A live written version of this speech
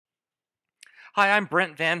Hi, I'm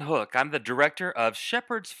Brent Van Hook. I'm the director of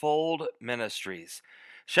Shepherd's Fold Ministries.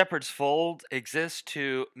 Shepherd's Fold exists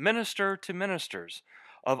to minister to ministers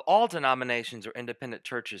of all denominations or independent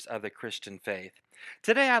churches of the Christian faith.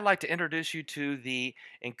 Today, I'd like to introduce you to the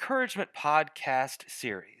Encouragement Podcast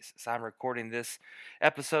series. So I'm recording this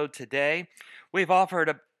episode today. We've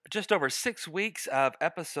offered just over 6 weeks of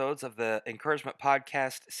episodes of the Encouragement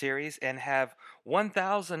Podcast series and have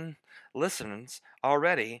 1,000 listeners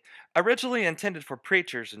already. Originally intended for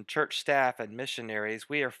preachers and church staff and missionaries,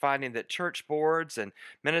 we are finding that church boards and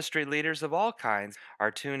ministry leaders of all kinds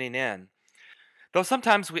are tuning in. Though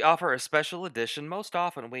sometimes we offer a special edition, most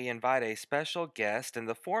often we invite a special guest, and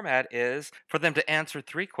the format is for them to answer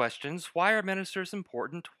 3 questions. Why are ministers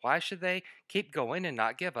important? Why should they keep going and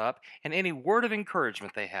not give up? And any word of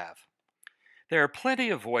encouragement they have. There are plenty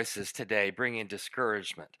of voices today bringing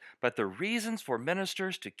discouragement, but the reasons for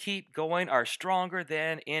ministers to keep going are stronger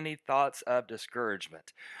than any thoughts of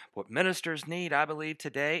discouragement. What ministers need, I believe,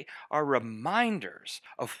 today are reminders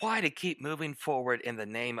of why to keep moving forward in the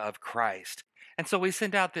name of Christ. And so we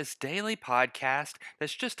send out this daily podcast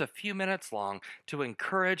that's just a few minutes long to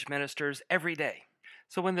encourage ministers every day.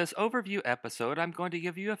 So, in this overview episode, I'm going to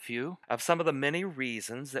give you a few of some of the many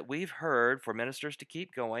reasons that we've heard for ministers to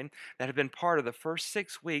keep going that have been part of the first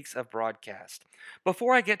 6 weeks of broadcast.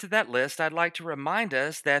 Before I get to that list, I'd like to remind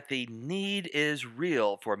us that the need is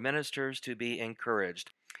real for ministers to be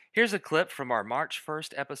encouraged. Here's a clip from our March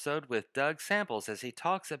 1st episode with Doug Samples as he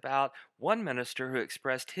talks about one minister who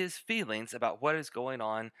expressed his feelings about what is going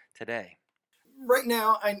on today. Right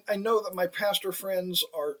now, I know that my pastor friends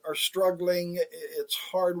are struggling. It's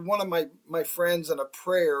hard. One of my friends in a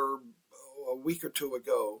prayer a week or two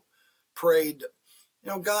ago prayed,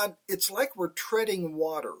 God, it's like we're treading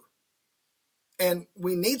water and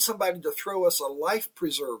we need somebody to throw us a life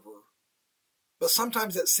preserver, but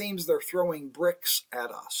sometimes it seems they're throwing bricks at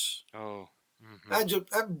us. Oh.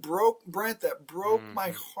 That broke, Brent, that broke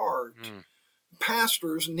my heart.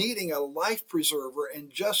 Pastors needing a life preserver, and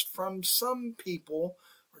just from some people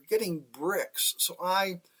are getting bricks. So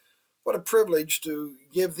what a privilege to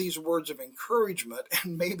give these words of encouragement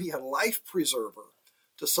and maybe a life preserver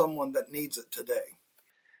to someone that needs it today.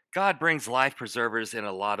 God brings life preservers in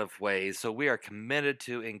a lot of ways, so we are committed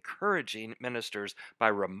to encouraging ministers by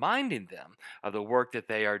reminding them of the work that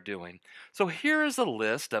they are doing. So here is a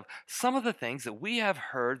list of some of the things that we have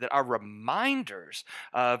heard that are reminders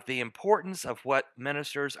of the importance of what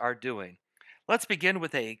ministers are doing. Let's begin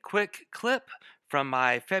with a quick clip from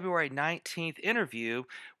my February 19th interview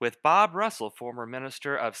with Bob Russell, former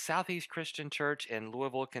minister of Southeast Christian Church in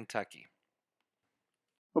Louisville, Kentucky.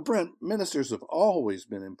 Well, Brent, ministers have always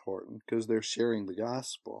been important because they're sharing the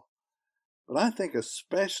gospel. But I think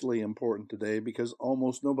especially important today because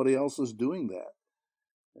almost nobody else is doing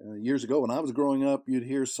that. Years ago, when I was growing up, you'd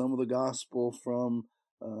hear some of the gospel from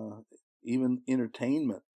even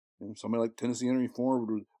entertainment. Somebody like Tennessee Henry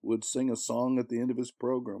Ford would sing a song at the end of his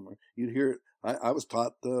program. Or you'd hear it. I was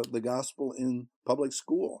taught the gospel in public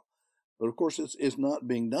school. But of course, it's not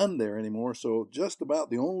being done there anymore. So just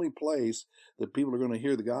about the only place that people are going to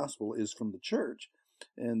hear the gospel is from the church.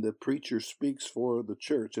 And the preacher speaks for the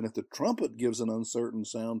church. And if the trumpet gives an uncertain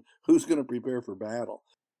sound, who's going to prepare for battle?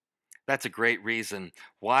 That's a great reason.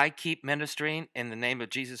 Why keep ministering in the name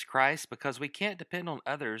of Jesus Christ? Because we can't depend on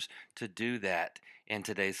others to do that in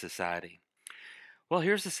today's society. Well,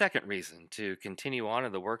 here's the second reason to continue on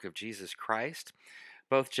in the work of Jesus Christ.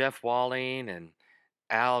 Both Jeff Walling and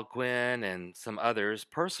Al Gwynn and some others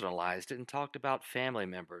personalized it and talked about family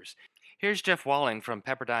members. Here's Jeff Walling from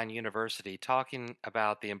Pepperdine University talking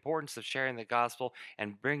about the importance of sharing the gospel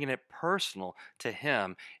and bringing it personal to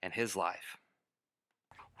him and his life.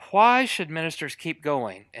 Why should ministers keep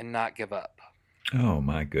going and not give up? Oh,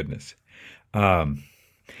 my goodness.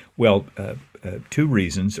 Well, 2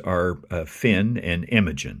 reasons are Finn and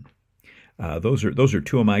Imogen. Those are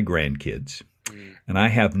 2 of my grandkids. And I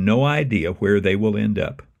have no idea where they will end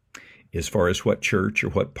up as far as what church or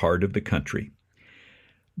what part of the country.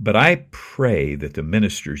 But I pray that the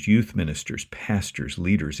ministers, youth ministers, pastors,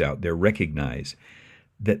 leaders out there recognize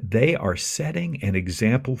that they are setting an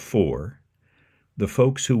example for the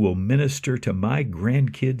folks who will minister to my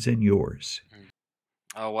grandkids and yours.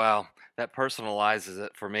 Oh, wow. That personalizes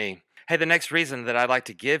it for me. Hey, the next reason that I'd like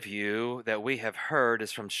to give you that we have heard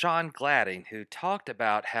is from Sean Gladding, who talked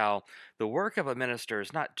about how The work of a minister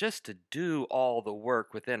is not just to do all the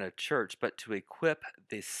work within a church, but to equip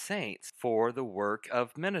the saints for the work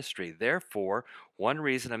of ministry. Therefore, one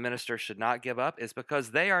reason a minister should not give up is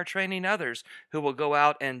because they are training others who will go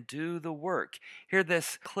out and do the work. Hear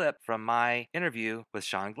this clip from my interview with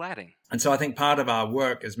Sean Gladding. And so I think part of our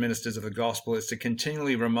work as ministers of the gospel is to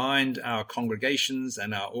continually remind our congregations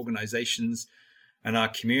and our organizations and our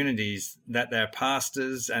communities that their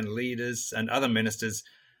pastors and leaders and other ministers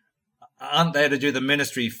aren't there to do the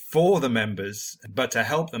ministry for the members, but to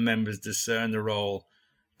help the members discern the role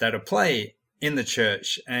that they play in the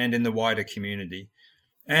church and in the wider community,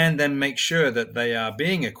 and then make sure that they are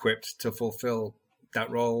being equipped to fulfill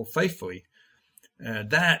that role faithfully.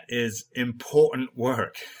 That is important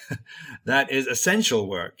work. That is essential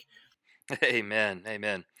work. Amen.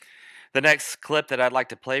 Amen. The next clip that I'd like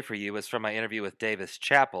to play for you is from my interview with Davis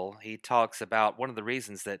Chappell. He talks about one of the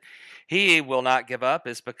reasons that he will not give up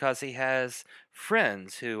is because he has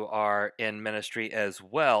friends who are in ministry as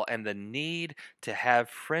well, and the need to have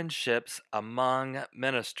friendships among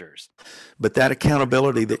ministers. But that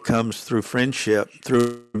accountability that comes through friendship,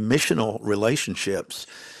 through missional relationships,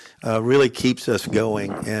 really keeps us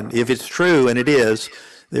going. And if it's true, and it is,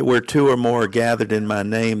 that where two or more are gathered in my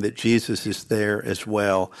name, that Jesus is there as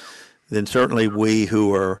well, then certainly we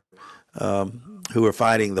who are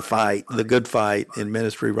fighting the good fight in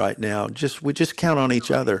ministry right now, we just count on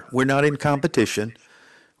each other. We're not in competition.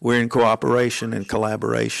 We're in cooperation and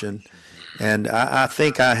collaboration. And I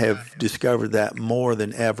think I have discovered that more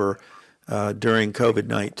than ever during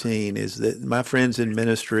COVID-19, is that my friends in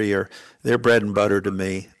ministry they're bread and butter to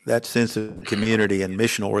me. That sense of community and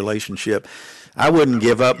missional relationship, I wouldn't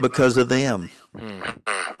give up because of them.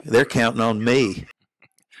 They're counting on me.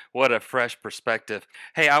 What a fresh perspective.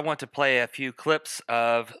 Hey, I want to play a few clips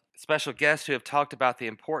of special guests who have talked about the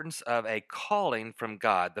importance of a calling from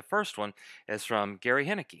God. The first one is from Gary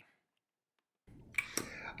Henneke.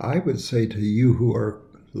 I would say to you who are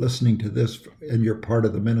listening to this and you're part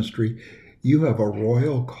of the ministry, you have a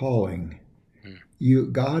royal calling.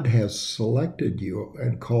 God has selected you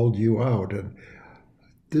and called you out. And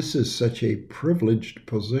this is such a privileged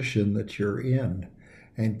position that you're in.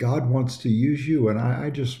 And God wants to use you, and I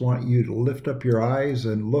just want you to lift up your eyes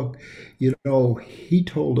and look. You know, He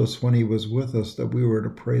told us when He was with us that we were to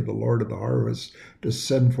pray the Lord of the harvest to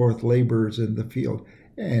send forth laborers in the field.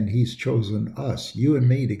 And He's chosen us, you and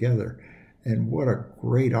me together. And what a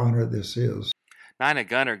great honor this is. Nina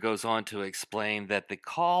Gunner goes on to explain that the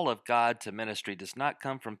call of God to ministry does not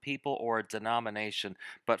come from people or a denomination,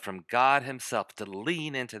 but from God Himself, to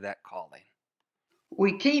lean into that calling.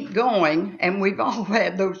 We keep going, and we've all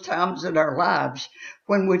had those times in our lives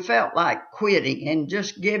when we felt like quitting and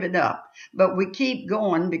just giving up. But we keep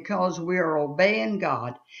going because we are obeying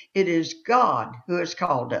God. It is God who has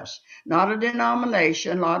called us, not a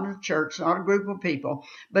denomination, not a church, not a group of people,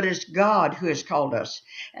 but it's God who has called us.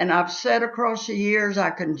 And I've said across the years,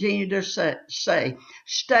 I continue to say,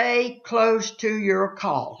 stay close to your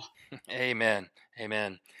call. Amen.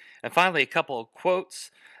 Amen. And finally, a couple of quotes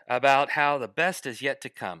about how the best is yet to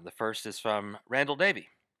come. The first is from Randall Davey.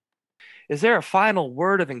 Is there a final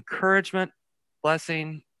word of encouragement,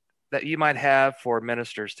 blessing that you might have for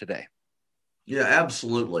ministers today? Yeah,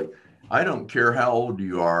 absolutely. I don't care how old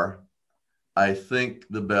you are. I think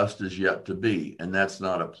the best is yet to be. And that's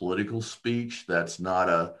not a political speech. That's not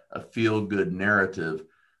a feel-good narrative.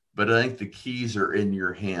 But I think the keys are in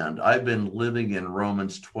your hand. I've been living in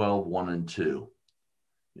Romans 12:1-2.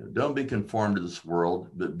 Don't be conformed to this world,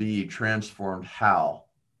 but be ye transformed. How?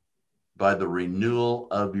 By the renewal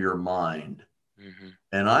of your mind. Mm-hmm.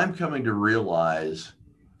 And I'm coming to realize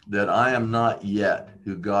that I am not yet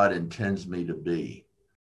who God intends me to be.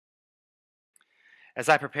 As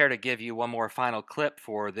I prepare to give you one more final clip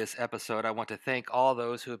for this episode, I want to thank all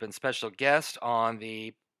those who have been special guests on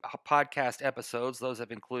the podcast episodes. Those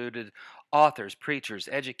have included authors, preachers,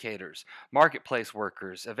 educators, marketplace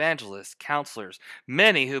workers, evangelists, counselors,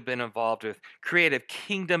 many who've been involved with creative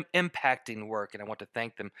kingdom impacting work, and I want to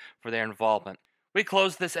thank them for their involvement. We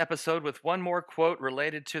close this episode with one more quote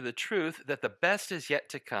related to the truth that the best is yet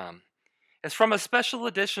to come. It's from a special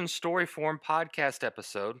edition Storyform podcast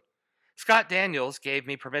episode. Scott Daniels gave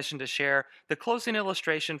me permission to share the closing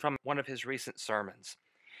illustration from one of his recent sermons.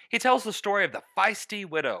 He tells the story of the feisty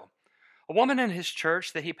widow, a woman in his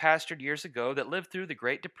church that he pastored years ago that lived through the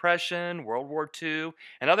Great Depression, World War II,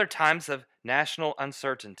 and other times of national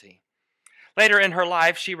uncertainty. Later in her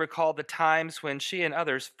life, she recalled the times when she and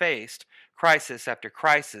others faced crisis after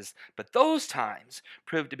crisis, but those times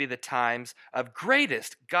proved to be the times of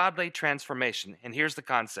greatest godly transformation. And here's the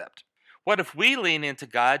concept. What if we lean into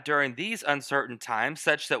God during these uncertain times,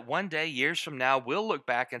 such that one day, years from now, we'll look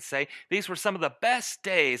back and say, these were some of the best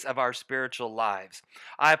days of our spiritual lives?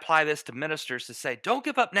 I apply this to ministers to say, don't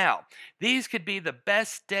give up now. These could be the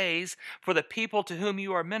best days for the people to whom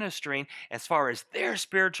you are ministering as far as their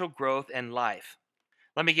spiritual growth and life.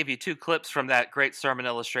 Let me give you 2 clips from that great sermon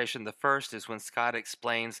illustration. The first is when Scott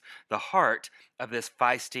explains the heart of this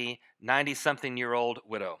feisty 90-something-year-old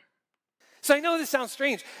widow. So I know this sounds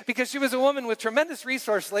strange because she was a woman with tremendous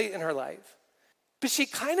resource late in her life. But she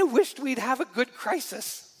kind of wished we'd have a good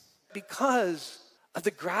crisis because of the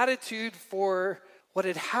gratitude for what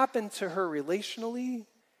had happened to her relationally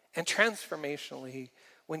and transformationally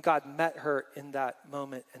when God met her in that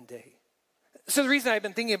moment and day. So the reason I've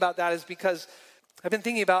been thinking about that is because I've been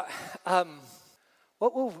thinking about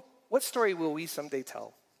what story will we someday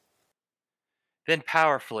tell? Then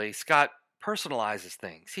powerfully, Scott personalizes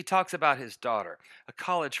things. He talks about his daughter, a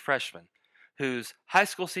college freshman, whose high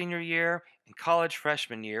school senior year and college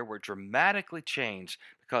freshman year were dramatically changed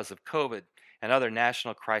because of COVID and other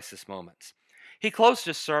national crisis moments. He closed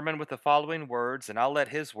his sermon with the following words, and I'll let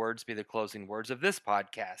his words be the closing words of this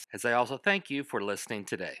podcast, as I also thank you for listening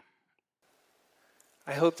today.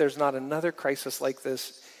 I hope there's not another crisis like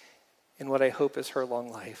this in what I hope is her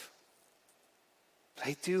long life. But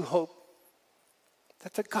I do hope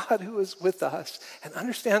that the God who is with us and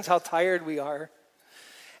understands how tired we are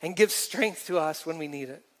and gives strength to us when we need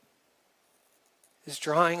it is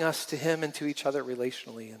drawing us to him and to each other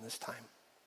relationally in this time.